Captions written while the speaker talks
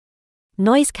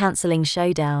Noise-cancelling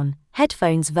Showdown,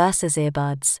 headphones versus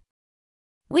earbuds.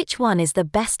 Which one is the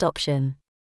best option?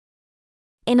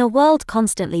 In a world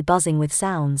constantly buzzing with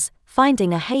sounds,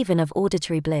 finding a haven of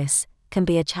auditory bliss can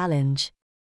be a challenge.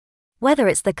 Whether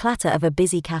it's the clatter of a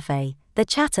busy cafe, the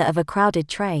chatter of a crowded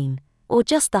train, or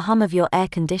just the hum of your air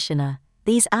conditioner,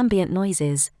 these ambient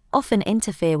noises often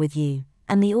interfere with you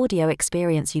and the audio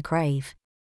experience you crave.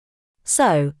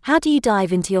 So, how do you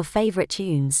dive into your favorite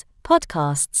tunes,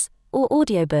 podcasts, or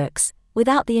audiobooks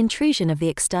without the intrusion of the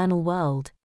external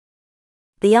world?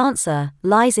 The answer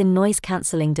lies in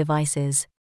noise-cancelling devices.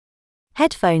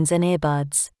 Headphones and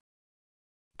earbuds.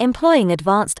 Employing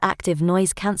advanced active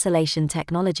noise cancellation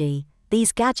technology,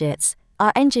 these gadgets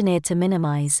are engineered to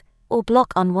minimize or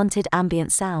block unwanted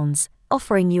ambient sounds,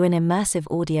 offering you an immersive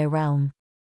audio realm.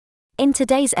 In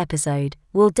today's episode,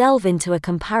 we'll delve into a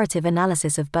comparative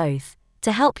analysis of both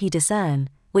to help you discern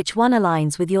which one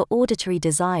aligns with your auditory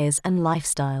desires and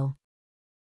lifestyle.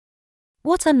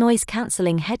 What are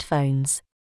noise-cancelling headphones?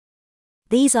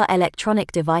 These are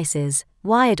electronic devices,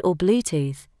 wired or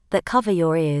Bluetooth, that cover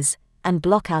your ears and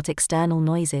block out external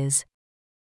noises.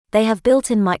 They have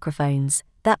built-in microphones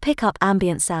that pick up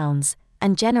ambient sounds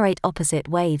and generate opposite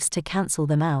waves to cancel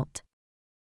them out.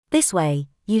 This way,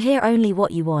 you hear only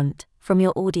what you want from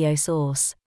your audio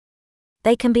source.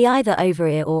 They can be either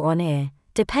over-ear or on-ear,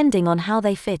 depending on how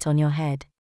they fit on your head.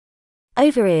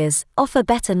 Over-ears offer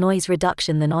better noise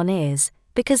reduction than on-ears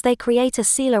because they create a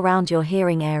seal around your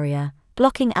hearing area,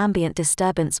 blocking ambient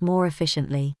disturbance more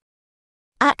efficiently.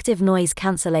 Active noise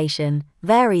cancellation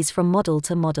varies from model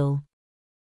to model.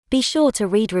 Be sure to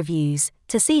read reviews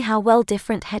to see how well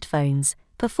different headphones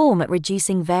perform at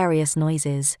reducing various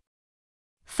noises.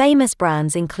 Famous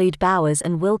brands include Bowers &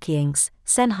 Wilkins,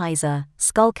 Sennheiser,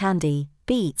 Skullcandy,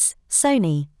 Beats,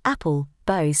 Sony, Apple,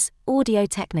 Bose,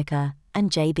 Audio-Technica,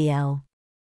 and JBL.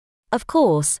 Of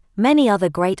course, many other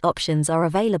great options are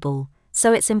available,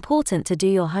 so it's important to do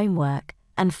your homework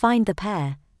and find the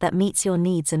pair that meets your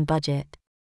needs and budget.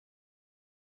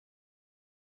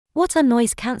 What are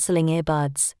noise-cancelling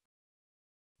earbuds?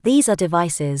 These are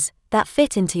devices that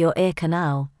fit into your ear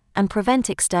canal and prevent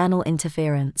external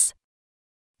interference.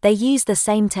 They use the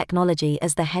same technology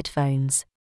as the headphones.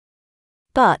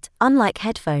 But, unlike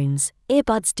headphones,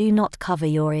 earbuds do not cover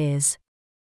your ears.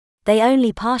 They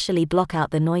only partially block out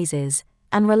the noises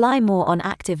and rely more on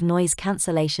active noise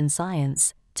cancellation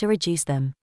science to reduce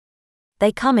them.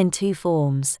 They come in two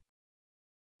forms: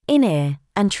 in-ear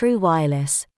and true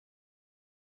wireless.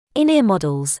 In-ear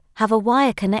models have a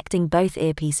wire connecting both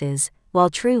earpieces, while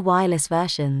true wireless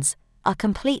versions are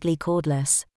completely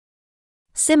cordless.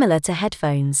 Similar to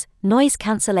headphones, noise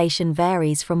cancellation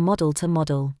varies from model to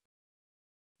model.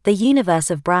 The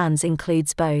universe of brands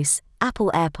includes Bose,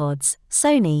 Apple AirPods,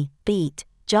 Sony, Beat,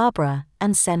 Jabra,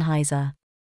 and Sennheiser.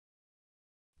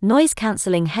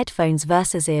 Noise-cancelling headphones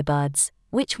versus earbuds,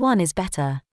 which one is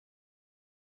better?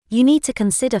 You need to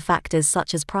consider factors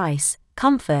such as price,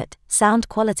 comfort, sound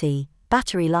quality,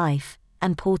 battery life,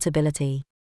 and portability.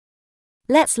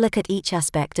 Let's look at each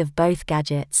aspect of both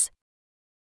gadgets.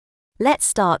 Let's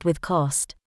start with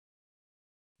cost.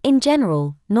 In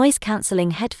general,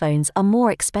 noise-cancelling headphones are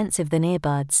more expensive than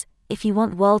earbuds if you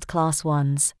want world-class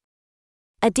ones.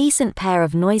 A decent pair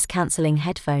of noise-cancelling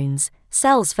headphones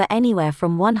sells for anywhere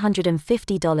from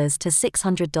 $150 to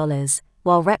 $600,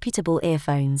 while reputable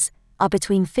earphones are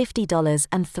between $50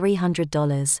 and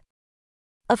 $300.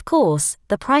 Of course,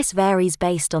 the price varies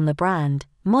based on the brand,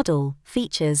 model,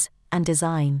 features, and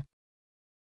design.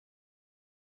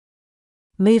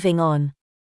 Moving on.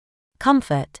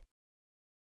 Comfort.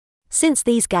 Since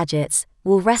these gadgets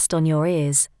will rest on your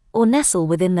ears or nestle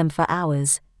within them for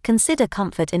hours, consider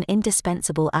comfort an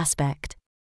indispensable aspect.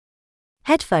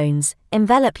 Headphones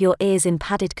envelop your ears in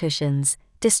padded cushions,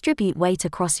 distribute weight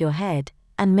across your head,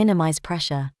 and minimize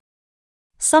pressure.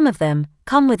 Some of them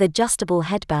come with adjustable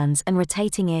headbands and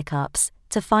rotating ear cups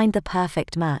to find the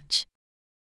perfect match.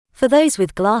 For those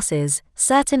with glasses,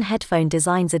 certain headphone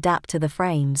designs adapt to the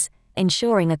frames,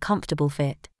 ensuring a comfortable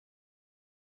fit.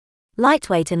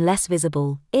 Lightweight and less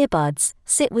visible, earbuds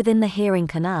sit within the hearing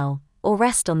canal or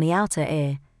rest on the outer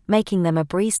ear, making them a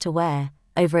breeze to wear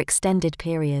over extended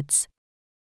periods.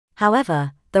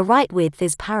 However, the right width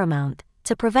is paramount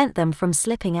to prevent them from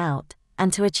slipping out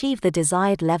and to achieve the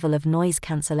desired level of noise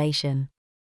cancellation.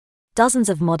 Dozens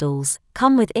of models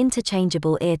come with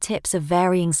interchangeable ear tips of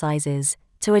varying sizes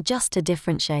to adjust to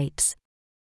different shapes.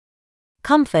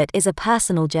 Comfort is a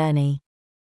personal journey.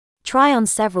 Try on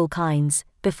several kinds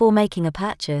before making a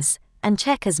purchase, and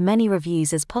check as many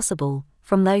reviews as possible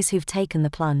from those who've taken the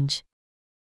plunge.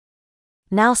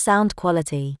 Now, sound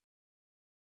quality.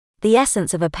 The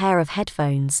essence of a pair of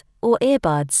headphones, or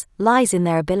earbuds, lies in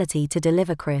their ability to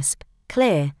deliver crisp,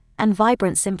 clear, and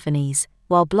vibrant symphonies,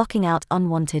 while blocking out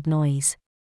unwanted noise.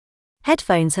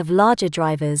 Headphones have larger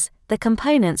drivers, the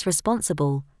components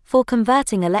responsible for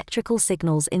converting electrical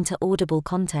signals into audible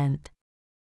content.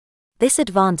 This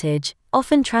advantage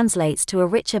often translates to a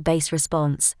richer bass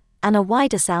response and a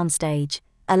wider soundstage,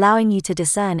 allowing you to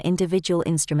discern individual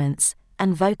instruments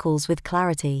and vocals with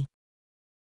clarity.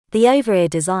 The over-ear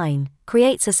design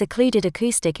creates a secluded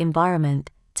acoustic environment,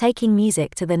 taking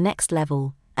music to the next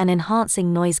level and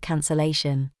enhancing noise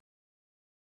cancellation.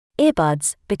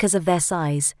 Earbuds, because of their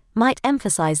size, might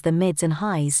emphasize the mids and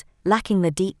highs, lacking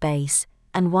the deep bass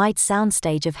and wide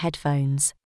soundstage of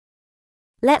headphones.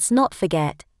 Let's not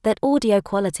forget that audio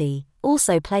quality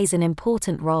also plays an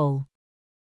important role.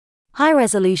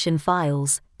 High-resolution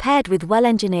files, paired with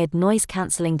well-engineered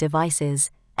noise-canceling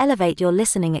devices, elevate your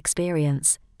listening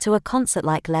experience to a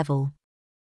concert-like level.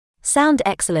 Sound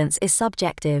excellence is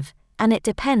subjective, and it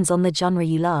depends on the genre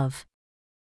you love.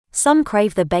 Some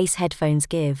crave the bass headphones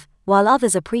give, while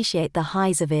others appreciate the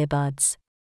highs of earbuds.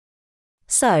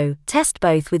 So, test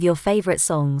both with your favorite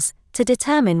songs to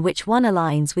determine which one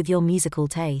aligns with your musical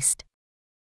taste.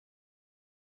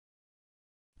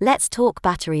 Let's talk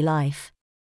battery life.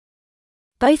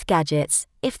 Both gadgets,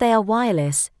 if they are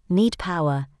wireless, need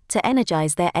power to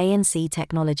energize their ANC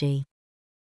technology.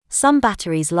 Some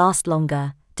batteries last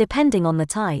longer, depending on the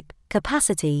type,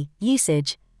 capacity,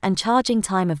 usage, and charging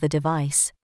time of the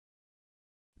device.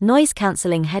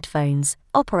 Noise-canceling headphones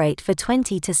operate for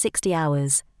 20 to 60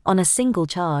 hours on a single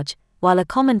charge, while a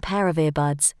common pair of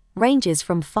earbuds ranges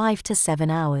from 5 to 7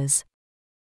 hours.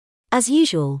 As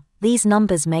usual, these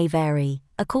numbers may vary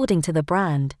according to the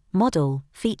brand, model,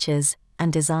 features,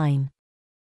 and design.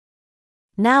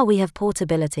 Now we have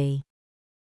portability.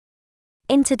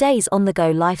 In today's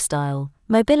on-the-go lifestyle,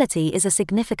 mobility is a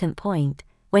significant point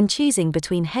when choosing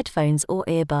between headphones or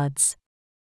earbuds.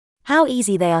 How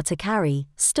easy they are to carry,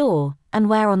 store, and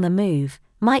wear on the move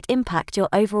might impact your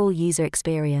overall user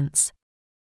experience.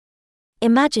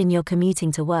 Imagine you're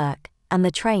commuting to work, and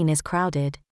the train is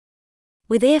crowded.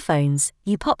 With earphones,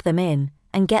 you pop them in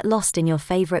and get lost in your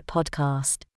favorite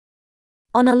podcast.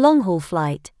 On a long-haul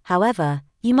flight, however,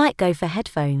 you might go for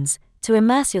headphones to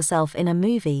immerse yourself in a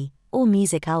movie or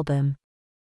music album.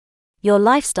 Your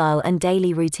lifestyle and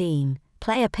daily routine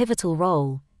play a pivotal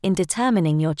role in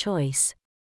determining your choice.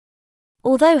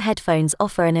 Although headphones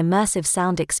offer an immersive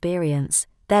sound experience,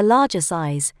 their larger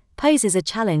size poses a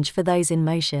challenge for those in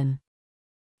motion.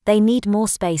 They need more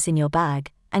space in your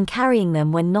bag, and carrying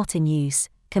them when not in use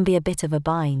can be a bit of a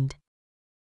bind.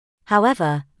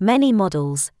 However, many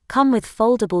models come with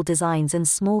foldable designs and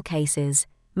small cases,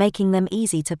 making them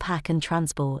easy to pack and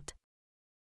transport.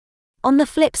 On the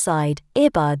flip side,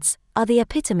 earbuds are the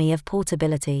epitome of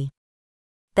portability.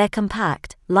 Their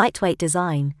compact, lightweight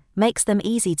design makes them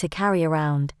easy to carry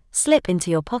around, slip into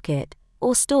your pocket,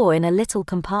 or store in a little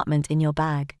compartment in your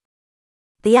bag.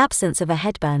 The absence of a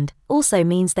headband also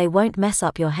means they won't mess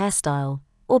up your hairstyle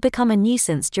or become a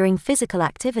nuisance during physical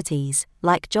activities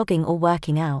like jogging or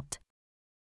working out.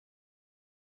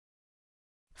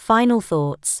 Final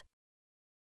thoughts.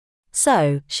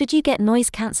 So, should you get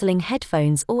noise-canceling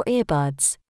headphones or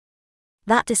earbuds?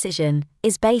 That decision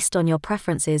is based on your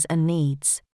preferences and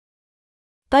needs.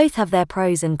 Both have their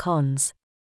pros and cons.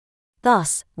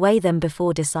 Thus, weigh them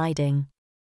before deciding.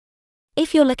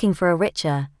 If you're looking for a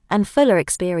richer and fuller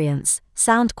experience,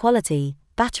 sound quality,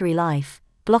 battery life,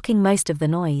 blocking most of the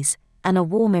noise, and a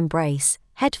warm embrace,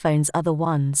 headphones are the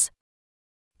ones.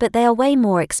 But they are way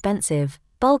more expensive,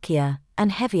 bulkier,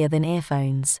 and heavier than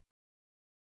earphones.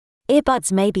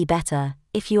 Earbuds may be better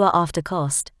if you are after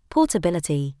cost,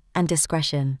 portability, and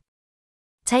discretion.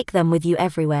 Take them with you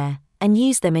everywhere and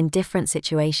use them in different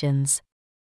situations.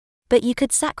 But you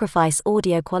could sacrifice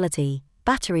audio quality,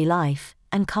 battery life,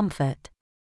 and comfort.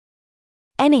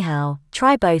 Anyhow,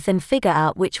 try both and figure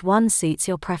out which one suits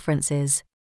your preferences.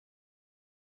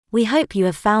 We hope you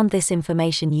have found this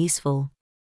information useful.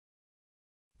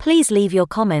 Please leave your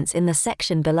comments in the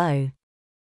section below.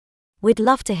 We'd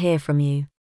love to hear from you.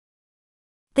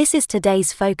 This is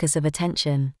today's focus of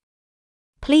attention.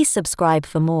 Please subscribe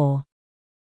for more.